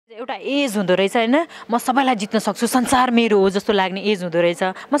एउटा एज हुँदो रहेछ हैन म सबैलाई जित्न सक्छु संसार मेरो हो जस्तो लाग्ने एज हुँदो रहेछ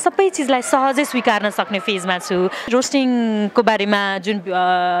म सबै चीजलाई सहजै स्वीकार्न सक्ने फेजमा छु रोस्टिङको बारेमा जुन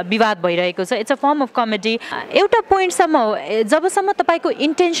विवाद भइरहेको छ it's a form of comedy एउटा पोइन्टसम्म हो जबसम्म तपाईको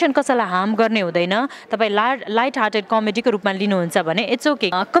इन्टेन्सन कसैलाई हार्म गर्ने हुँदैन तपाई लाइट हार्टेड कमेडीको रूपमा लिनुहुन्छ भने इट्स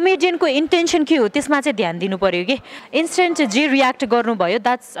ओके कमेडियनको इन्टेन्सन के हो त्यसमा चाहिँ ध्यान दिनु पर्यो के इन्स्टेन्ट जे रियाक्ट गर्नुभयो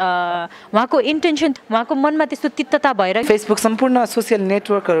द्याट्स उहाँको इन्टेन्सन उहाँको मनमा त्यस्तो तिक्तता भएर फेसबुक सम्पूर्ण सोसियल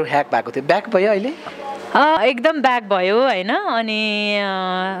नेटवर्कहरु ह्याक भएको थियो ब्याक भयो अहिले एकदम ब्याक भयो हैन अनि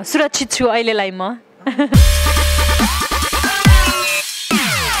सुरक्षित छु अहिलेलाई म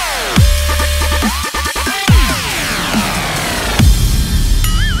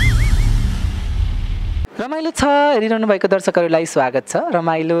रमाइलो छ हेरिरहनु भएको दर्शकहरूलाई स्वागत छ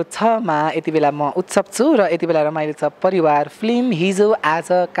रमाइलो छमा यति बेला म उत्सव छु र यति बेला रमाइलो छ परिवार फिल्म हिजो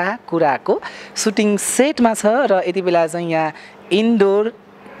आजका कुराको सुटिङ सेटमा छ र यति बेला चाहिँ यहाँ इन्डोर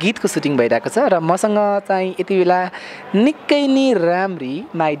गीतको सुटिङ भइरहेको छ र मसँग चाहिँ यति बेला निकै नै राम्री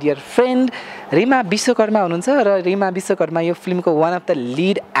my dear friend Reema Vishwakarma हुनुहुन्छ र रीमा विश्वकर्मा यो फिल्मको one of the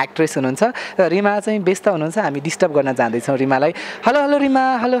lead actress हुनुहुन्छ र रीमा चाहिँ व्यस्त हुनुहुन्छ हामी डिस्टर्ब गर्न जाँदैछौँ रीमालाई hello hello Reema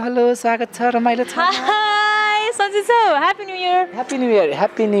hello hello स्वागत छ रमाइलो छ सन्चै छौ happy new year happy new year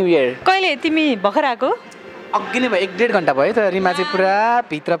happy new year कहिले तिमी भर्खर आको अघि नै भयो 1.5 घण्टा भयो त रीमा चाहिँ पुरा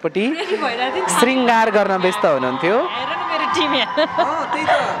भित्रपट्टि श्रृङ्गार गर्न व्यस्त हुनुहुन्थ्यो त्यही त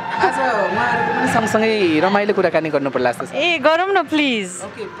आज उहाँहरूको पनि सँगसँगै रमाइलो कुराकानी गर्नु पर्ला जस्तो छ ए गरौँ न प्लिज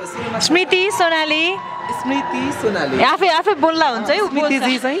स्मृति सोनाली आफै बोल्ला हुन्छ है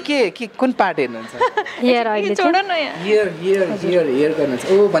स्मृतिजी चाहिँ के कुन पार्ट हेर्नुहुन्छ हेयर अहिले छोड न हेयर गर्नुहुन्छ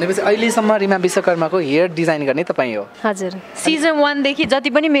ओ भनेपछि अहिलेसम्म रीमा विश्वकर्माको हेयर डिजाइन गर्ने तपाईँ हो हजुर सिजन 1 देखि जति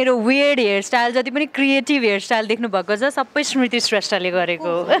पनि मेरो वियर्ड हेयर स्टाइल जति पनि क्रिएटिभ हेयर स्टाइल देख्नु भएको छ सबै स्मृति श्रेष्ठले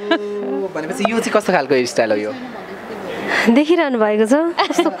गरेको भनेपछि यो चाहिँ कस्तो खालको हेयर स्टाइल हो यो देखिरहनु भएको छ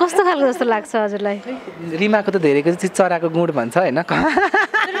कस्तो खालको जस्तो लाग्छ हजुरलाई रीमाको त धेरैको चाहिँ चराको गुण भन्छ हैन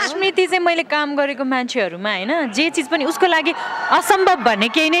स्मृति चाहिँ मैले काम गरेको मान्छेहरुमा हैन जे चीज पनि उसको लागि असम्भव भन्ने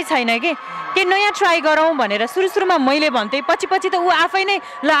केही नै छैन के नयाँ ट्राई गरौँ भनेर सुरुमा मैले भन्थे पछि त ऊ आफै नै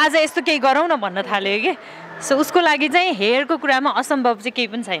ल आज यस्तो केही गरौँ न भन्न थाल्यो के सो उसको लागि चाहिँ हेयरको कुरामा असम्भव चाहिँ केही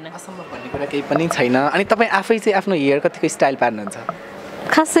पनि छैन असम्भव भन्ने कुरा केही पनि छैन अनि तपाई आफै चाहिँ आफ्नो हेयर कतिको स्टाइल पार्नुहुन्छ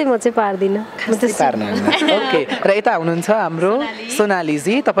खासै म चाहिँ पार्दिन ओके र यता हुनुहुन्छ हाम्रो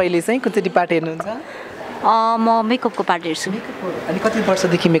सोनालीजी तपाईले चाहिँ कुन चाहिँ डिपार्ट हेर्नुहुन्छ म मेकअपको पार्ट हेर्छु अनि कति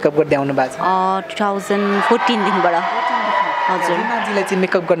वर्षदेखि मेकअप गर्दै आउनु भएको छ 2014 देखिबाट हजुर रीमाजीलाई चाहिँ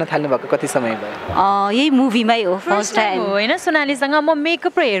मेकअप गर्न थाल्नु भएको कति समय भयो यही मुभीमै हो फर्स्ट टाइम हो हैन सोनालीसँग म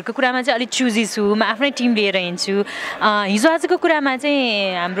मेकअप र हेयरको कुरामा चाहिँ अलि चुजी छु म आफ्नै टिम लिएर हिँड्छु हिजो आजको कुरामा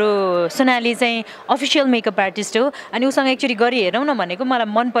चाहिँ हाम्रो सोनाली चाहिँ अफिसियल मेकअप आर्टिस्ट हो अनि उसँग एकचोटि गरी हेरौँ न भनेको मलाई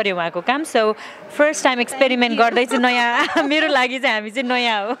मन पर्यो उहाँको काम सो फर्स्ट टाइम एक्सपेरिमेन्ट गर्दै चाहिँ नयाँ मेरो लागि चाहिँ हामी चाहिँ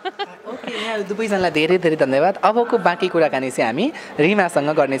नयाँ हो ओके यहाँ दुवैजनालाई धेरै धेरै धन्यवाद अबको बाँकी कुराकानी चाहिँ हामी रीमासँग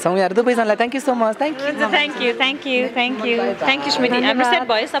गर्नेछौँ यहाँ दुवैजनालाई thank you so much thank you स्मृति हाम्रो सेट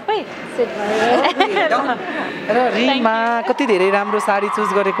भयो सबै र रीमा कति धेरै राम्रो साडी चुज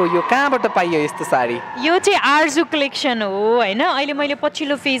गरेको यो कहाँबाट पाइयो यस्तो साडी यो चाहिँ आर्जु कलेक्सन हो हैन अहिले मैले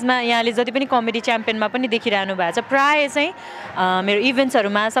पछिल्लो फेजमा यहाँले जति पनि कमेडी च्याम्पियनमा पनि देखिरहनु भएको छ प्राय चाहिँ मेरो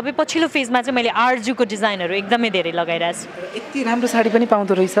इभेन्ट्सहरुमा सबै पछिल्लो फेजमा चाहिँ मैले आर्जुको डिजाइनहरु एकदमै धेरै लगाइरहेछु यति राम्रो साडी पनि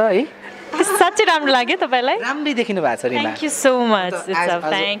पाउँदो रहेछ है साच्चै राम्रो लाग्यो तपाईलाई राम्रै देखिनु भएको छ Reema thank you so much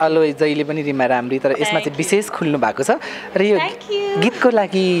thank always जहिले पनि रीमा राम्री तर यसमा चाहिँ विशेष खुल्नु भएको छ र यो गीतको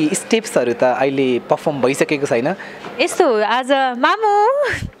लागि स्टेप्सहरु त अहिले परफर्म भइसकेको छैन यस्तो आज मामु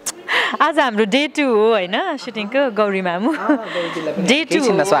आज हाम्रो डे 2 हो हैन सुटिङको गौरी मामु डे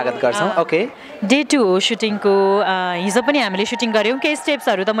 2 मा स्वागत गर्छौं ओके डे 2 हो सुटिङको हिजो पनि हामीले सुटिङ गर्यौं के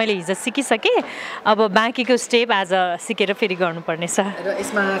स्टेप्सहरु त मैले हिजो सिकिसके अब बाँकीको स्टेप आज सिकेर फेरि गर्नुपर्ने छ र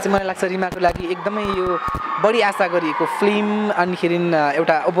यसमा चाहिँ मलाई लाग्छ रीमाको लागि एकदमै यो बढी आशा गरिएको फिल्म अनि खेरि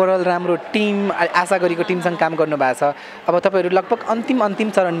एउटा ओभरअल राम्रो टिम आशा गरेको टिमसँग काम गर्नु भएको छ अब तपाईहरु लगभग अन्तिम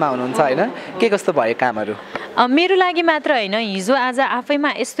चरणमा हुनुहुन्छ हैन के कस्तो भयो कामहरु मेरो लागि मात्र हैन हिजो आज आफैमा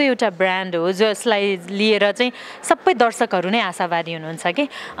यस्तो एउटा ब्रान्ड हो जसलाई लिएर चाहिँ सबै दर्शकहरु नै आशावादी हुनुहुन्छ के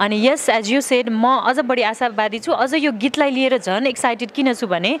अनि यस एज यु सेड म अझ बढी आशावादी छु अझ यो गीतलाई लिएर झन् एक्साइटेड किन छु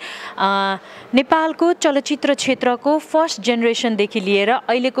भने नेपालको चलचित्र क्षेत्रको फर्स्ट जेनेरेसन देखि लिएर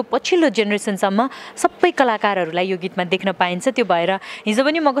अहिलेको पछिल्लो जेनेरेसनसम्म सबै कलाकारहरूलाई यो गीतमा देख्न पाइन्छ त्यो भएर हिजो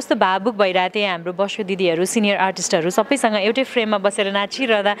पनि म कस्तो भावुक भइरहेको थिएँ हाम्रो बसु दिदीहरु सिनियर आर्टिस्टहरु सबैसँग एउटै फ्रेममा बसेर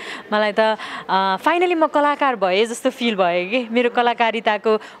नाचिरहँदा मलाई त फाइनली म कलाकार कलाकार भए जस्तो फिल भयो कि मेरो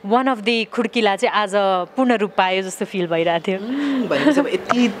कलाकारिताको वान अफ द खुड्किला चाहिँ आज पूर्ण रूप पायो जस्तो फिल भइरहेको थियो भनेपछि अब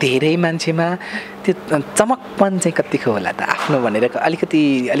यति धेरै मान्छेमा त्यो चमकपन चाहिँ कतिको होला त आफ्नो भनेर अलिकति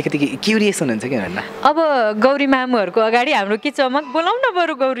क्युरियस हुनुहुन्छ कि भन्नु अब गौरी मामुहरूको अगाडि हाम्रो के चमक बोलाउन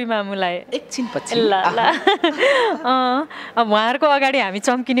बरु गौरी मामुलाई एकछिन पछि ल अब उहाँहरूको अगाडि हामी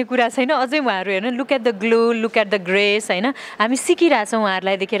चम्किने कुरा छैन अझै उहाँहरू हेर्नु look at the glow look at the grace होइन हामी सिकिरहेछौँ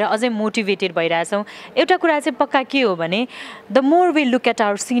उहाँहरूलाई देखेर अझै मोटिभेटेड भइरहेछौँ एउटा कुरा चाहिँ पक्का के हो भने the more we look at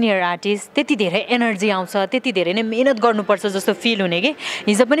our senior artist त्यति धेरै एनर्जी आउँछ त्यति धेरै नै मेहनत गर्नुपर्छ जस्तो फिल हुने कि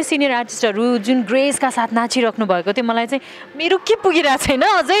हिजो पनि सिनियर आर्टिस्टहरू जुन ग्रेसका साथ नाचिराख्नु भएको थियो मलाई चाहिँ मेरो के पुगिरहेको छैन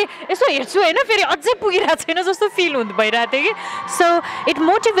अझै यसो हेर्छु होइन फेरि अझै पुगिरहेको छैन जस्तो फिल भइरहेको थियो कि so it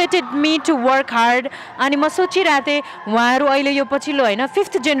motivated me to work hard अनि म सोचिरहेको थिएँ उहाँहरू अहिले यो पछिल्लो होइन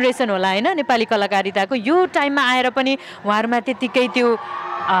 5th जेनेरेसन होला होइन नेपाली कलाकारिताको यो टाइममा आएर पनि उहाँहरूमा त्यतिकै त्यो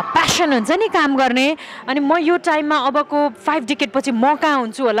प्यासन हुन्छ नि काम गर्ने अनि म यो टाइममा अबको 5 डिकेड पछि म कहाँ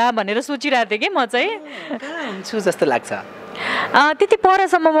हुन्छु होला भनेर सोचिरहेको थिएँ कि म चाहिँ कहाँ हुन्छु जस्तो लाग्छ त्यति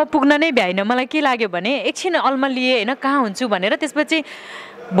परसम्म म पुग्न नै भ्याइनँ मलाई के लाग्यो भने एकछिन अल्म लिए होइन कहाँ हुन्छु भनेर त्यसपछि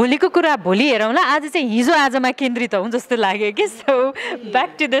भोलिको कुरा भोलि हेरौँला आज चाहिँ हिजो आजमा केन्द्रित हौँ जस्तो लाग्यो कि so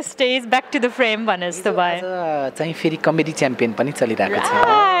back to the stage back to the frame भने जस्तो भयो चाहिँ फेरि कमेडी च्याम्पियन पनि चलिरहेको छ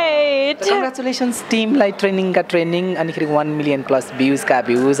कङ्ग्रेचुलेसन्स टिमलाई ट्रेनिङका ट्रेनिङ अनिखेरि 1 मिलियन प्लस भ्युजका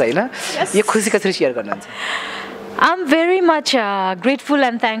भ्युज होइन यो खुसी कसरी सेयर गर्नुहुन्छ आइ am very much grateful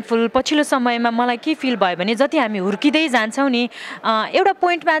and thankful पछिल्लो समयमा मलाई के फिल भयो भने जति हामी हुर्किँदै जान्छौँ नि एउटा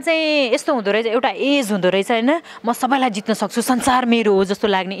पोइन्टमा चाहिँ यस्तो हुँदो रहेछ एउटा एज हुँदो रहेछ होइन म सबैलाई जित्न सक्छु संसार मेरो हो जस्तो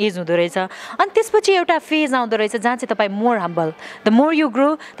लाग्ने एज हुँदो रहेछ अनि त्यसपछि एउटा फेज आउँदो रहेछ जहाँ चाहिँ तपाईँ more humble the more you grow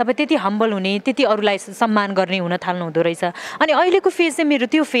तपाईँ त्यति हम्बल हुने त्यति अरूलाई सम्मान गर्ने हुन थाल्नु हुँदो रहेछ अनि अहिलेको फेज चाहिँ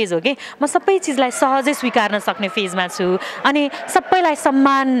मेरो त्यो फेज हो कि म सबै चिजलाई सहजै स्वीकार्न सक्ने फेजमा छु अनि सबैलाई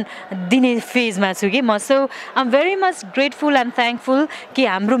सम्मान दिने फेजमा छु कि म so I am very much grateful and thankful कि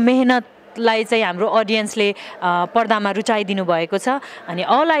हाम्रो मेहनतलाई चाहिँ हाम्रो अडियन्सले पर्दामा रुचाइदिनु भएको छ अनि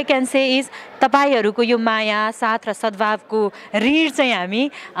all I can say is तपाईँहरूको यो माया साथ र सद्भावको ऋण चाहिँ हामी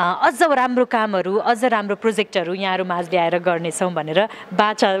अझ राम्रो कामहरू अझ राम्रो प्रोजेक्टहरू यहाँहरू माझ ल्याएर गर्नेछौँ भनेर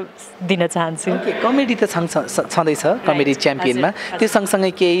बाचा दिन चाहन्छु कमेडी त छँदैछ कमेडी च्याम्पियनमा त्यो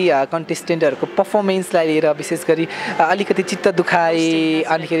सँगसँगै केही कन्टेस्टेन्टहरूको पर्फर्मेन्सलाई लिएर विशेष गरी अलिकति चित्त दुखाए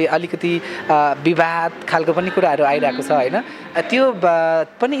अनिखेरि अलिकति विवाद खालको पनि कुराहरू आइरहेको छ होइन त्यो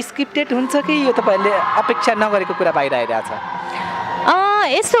पनि स्क्रिप्टेड हुन्छ कि यो तपाईँहरूले अपेक्षा नगरेको कुरा बाहिर आइरहेछ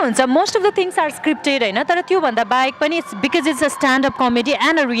यस्तो हुन्छ most of the things are scripted होइन तर त्योभन्दा बाहेक पनि because it's a stand-up comedy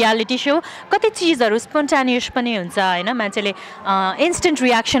and a reality so कति चिजहरू स्पोन्टानियस पनि हुन्छ होइन मान्छेले इन्स्टेन्ट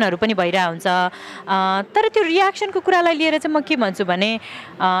रियाक्सनहरू पनि भइरहेको हुन्छ तर त्यो रियाक्सनको कुरालाई लिएर चाहिँ म के भन्छु भने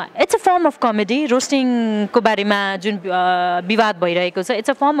it's a form of comedy रोस्टिङको बारेमा जुन विवाद भइरहेको छ it's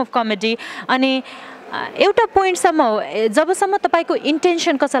a form of comedy अनि एउटा पोइन्टसम्म हो जबसम्म तपाईँको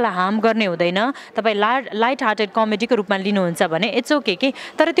इन्टेन्सन कसैलाई हार्म गर्ने हुँदैन तपाईँ लाइट हार्टेड कमेडीको रूपमा लिनुहुन्छ भने इट्स ओके कि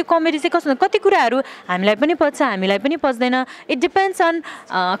तर त्यो कमेडी चाहिँ कस्तो कति कुराहरू हामीलाई पनि पच्छ हामीलाई पनि पच्दैन इट डिपेन्ड्स अन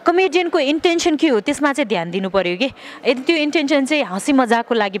कमेडियनको इन्टेन्सन के हो त्यसमा चाहिँ ध्यान दिनु पऱ्यो कि यदि त्यो इन्टेन्सन चाहिँ हँसी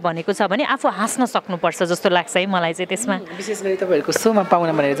मजाकको लागि भनेको छ भने आफू हाँस्न सक्नुपर्छ जस्तो लाग्छ है मलाई चाहिँ त्यसमा विशेष गरी तपाईँहरूको सोमा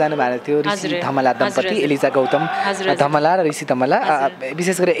पाउन भनेर जानुभएको थियो ऋषि धमला दम्पति एलिजा गौतम धमला र ऋषि धमला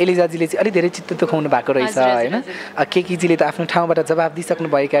विशेष गरी एलिजाजीले चाहिँ अलिक धेरै चित्त दुखाउनु भएको रहेछ होइन केजीले त आफ्नो ठाउँबाट जवाब दिइसक्नु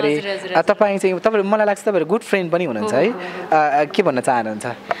भएको अरे तपाईँ चाहिँ तपाईँ मलाई लाग्छ तपाईँहरू गुड फ्रेन्ड पनि हुनुहुन्छ है के भन्न चाहनुहुन्छ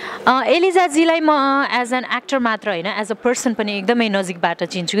एलिजाजीलाई म एज एन एक्टर मात्र होइन एज अ पर्सन पनि एकदमै नजिकबाट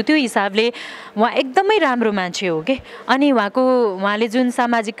चिन्छु त्यो हिसाबले उहाँ एकदमै राम्रो मान्छे हो कि अनि उहाँले जुन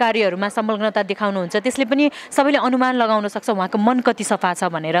सामाजिक कार्यहरूमा संलग्नता देखाउनुहुन्छ त्यसले पनि सबैले अनुमान लगाउन सक्छ उहाँको मन कति सफा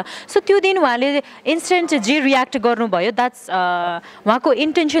छ भनेर सो त्यो दिन उहाँले इन्स्टेन्ट जे रियाक्ट गर्नुभयो द्याट्स उहाँको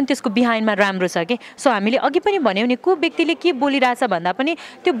इन्टेन्सन त्यसको बिहाइन्डमा राम्रो छ कि सो हामीले अघि पनि भन्यौँ नि को व्यक्तिले के बोलिरहेछ भन्दा पनि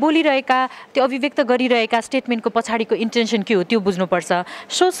त्यो बोलिरहेका त्यो अभिव्यक्त गरिरहेका स्टेटमेन्टको पछाडिको इन्टेन्सन के हो त्यो बुझ्नुपर्छ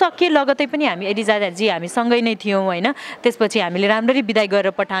सो सके लगतै पनि हामी एलिजाजी हामी सँगै नै थियौँ होइन त्यसपछि हामीले राम्ररी बिदाई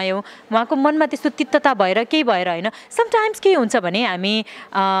गरेर पठायौँ उहाँको मनमा त्यस्तो तिक्तता भएर केही भएर होइन समटाइम्स के हुन्छ भने हामी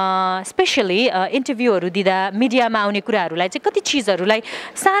स्पेसली इन्टरभ्यूहरू दिँदा मिडियामा आउने कुराहरूलाई चाहिँ कति चिजहरूलाई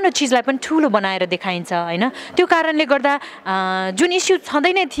सानो चिजलाई पनि ठुलो बनाएर देखाइन्छ होइन त्यो कारणले गर्दा जुन इस्यु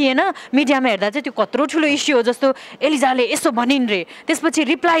छँदै नै थिएन मिडियामा हेर्दा चाहिँ त्यो कत्रो ठुलो इस्यु हो जस्तो एलिजाले यसो भनिन् रे त्यसपछि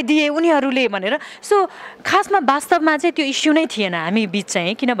रिप्लाई दिए उनीहरूले भनेर सो खासमा वास्तवमा चाहिँ त्यो इस्यु नै थिएन हामी बिच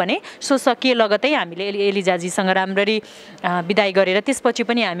चाहिँ किनभने सो सकिए लगतै हामीले एलिजाजीसँग राम्ररी बिदाई गरेर त्यसपछि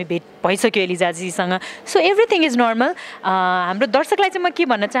पनि हामी भेट भइसक्यो एलिजाजीसँग सो एभ्रिथिङ इज नर्मल हाम्रो दर्शकलाई चाहिँ म के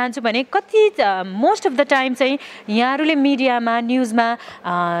भन्न चाहन्छु भने कति मोस्ट अफ द टाइम चाहिँ यहाँहरूले मिडियामा न्युजमा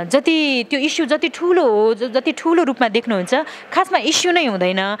जति त्यो इस्यु जति ठुलो हो जति ठुलो रूपमा देख्नुहुन्छ खासमा इस्यु नै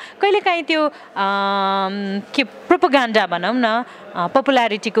हुँदैन कहिलेकाहीँ त्यो के प्रोपोगान्डा भनौँ न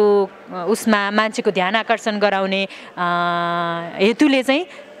पपुल्यारिटीको उसमा मान्छेको ध्यान आकर्षण गराउने हेतुले चाहिँ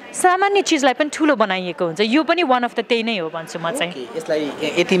सामान्य चिजलाई पनि ठुलो बनाइएको हुन्छ यो पनि वान अफ द त्यही नै हो भन्छु म चाहिँ यसलाई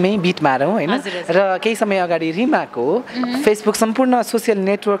यतिमै बिट मारौँ होइन र केही समय अगाडि रिमाको फेसबुक सम्पूर्ण सोसियल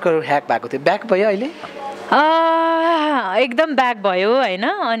नेटवर्कहरू ह्याक भएको थियो ब्याक भयो अहिले एकदम ब्याक भयो होइन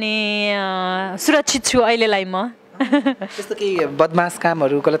अनि सुरक्षित छु अहिलेलाई म त्यस्तो केही बदमास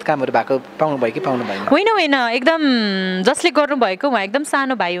कामहरू गलत कामहरू भएको पाउनुभयो कि पाउनु भएन होइन एकदम जसले गर्नुभएको उहाँ एकदम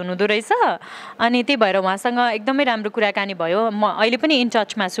सानो भाइ हुनुहुँदो रहेछ अनि त्यही भएर उहाँसँग एकदमै राम्रो कुराकानी भयो म अहिले पनि इन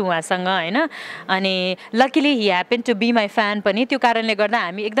टचमा छु उहाँसँग होइन अनि luckily he happen to be my fan पनि त्यो कारणले गर्दा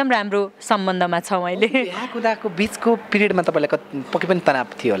हामी एकदम राम्रो सम्बन्धमा छौँ अहिले कुदाको बिचको पिरियडमा तपाईँलाई पक्कै पनि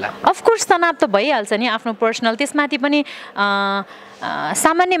तनाव थियो होला अफकोर्स तनाव त भइहाल्छ नि आफ्नो पर्सनल त्यसमाथि पनि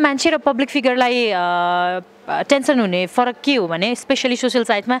सामान्य मान्छे र पब्लिक फिगरलाई टेन्सन हुने फरक के हो भने स्पेसली सोसियल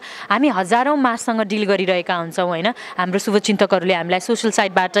साइटमा हामी हजारौँ माससँग डिल गरिरहेका हुन्छौँ होइन हाम्रो शुभचिन्तकहरूले हामीलाई सोसियल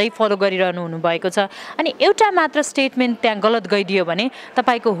साइटबाटै फलो गरिरहनु हुनुभएको छ अनि एउटा मात्र स्टेटमेन्ट त्यहाँ गलत गइदियो भने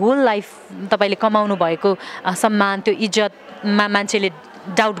तपाईँको होल लाइफ तपाईँले कमाउनु भएको सम्मान त्यो इज्जतमा मान्छेले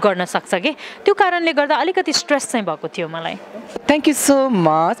डाउट गर्न सक्छ कि त्यो कारणले गर्दा अलिकति स्ट्रेस चाहिँ भएको थियो मलाई thank you so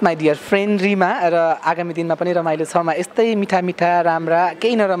much my dear friend Rima र आगामी दिनमा पनि रमाइलो छमा यस्तै मिठा मिठा राम्रा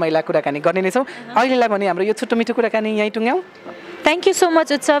केही नरमाइला कुराकानी गर्ने नै छौँ अहिलेलाई भने हाम्रो यो छोटो मिठो कुराकानी यहीँ टुङ्ग्यौँ थ्याङ्क यू सो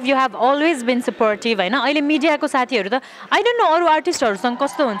मच उत्सव you have always been supportive होइन अहिले मिडियाको साथीहरू त आई डोन्ट नो अरू आर्टिस्टहरूसँग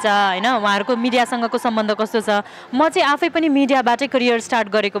कस्तो हुन्छ होइन उहाँहरूको मिडियासँगको सम्बन्ध कस्तो छ म चाहिँ आफै पनि मिडियाबाटै करियर स्टार्ट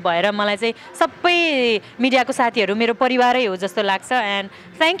गरेको भएर मलाई चाहिँ सबै मिडियाको साथीहरू मेरो परिवारै हो जस्तो लाग्छ and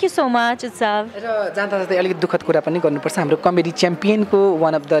thank you so much उत्सव र जाँदा जाँदै अलिकति दुःखद कुरा पनि गर्नुपर्छ हाम्रो कमेडी च्याम्पियनको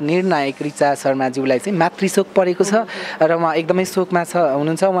वान अफ द निर्णायक रिचा शर्माज्यूलाई चाहिँ मातृशोक परेको छ र उहाँ एकदमै शोकमा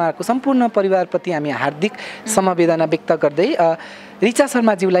हुनुहुन्छ उहाँहरूको सम्पूर्ण परिवारप्रति हामी हार्दिक समवेदना व्यक्त गर्दै रिचा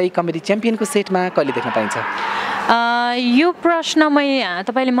शर्माज्यूलाई कमेडी च्याम्पियनको सेटमा कहिले देख्न पाइन्छ यो प्रश्न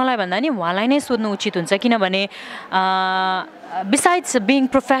तपाईँले मलाई भन्दा नि उहाँलाई नै सोध्नु उचित हुन्छ किनभने बिसाइड्स बिङ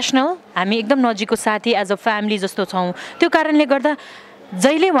प्रोफेसनल हामी एकदम नजिकको साथी एज अ फ्यामिली जस्तो छौँ त्यो कारणले गर्दा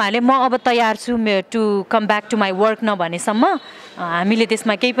जहिले उहाँले म अब तयार छु to come back to my work नभनेसम्म हामीले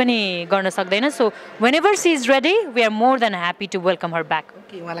त्यसमा केही पनि गर्न सक्दैन so when ever C is ready we are more than happy to welcome her back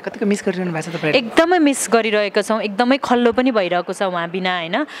उहाँलाई कतिको मिस गरिरहनु भएको छ तपाईँ एकदमै मिस गरिरहेको छौँ एकदमै खल्लो पनि भइरहेको छ उहाँ बिना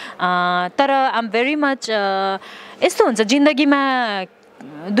होइन तर आइ एम भेरी मच यस्तो हुन्छ जिन्दगीमा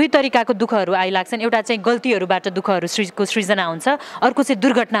दुई तरिकाको दुःखहरू आइलाग्छन् एउटा चाहिँ गल्तीहरूबाट दुःखहरूको सृजना हुन्छ अर्को चाहिँ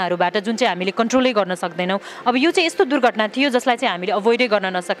दुर्घटनाहरूबाट जुन चाहिँ हामीले कन्ट्रोलै गर्न सक्दैनौँ अब यो चाहिँ यस्तो दुर्घटना थियो जसलाई चाहिँ हामीले अभोइडै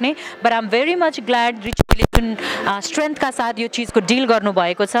गर्न नसक्ने but I am very much glad रिचले जुन स्ट्रेन्थका साथ यो चिजको डिल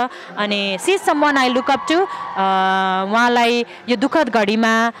गर्नुभएको छ अनि C is someone I look up to उहाँलाई यो दुःखद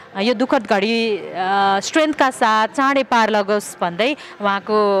घडी स्ट्रेन्थका साथ चाँडै पार लगोस् भन्दै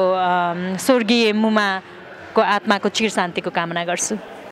उहाँको स्वर्गीय मुमाको आत्माको चिर शान्तिको कामना गर्छु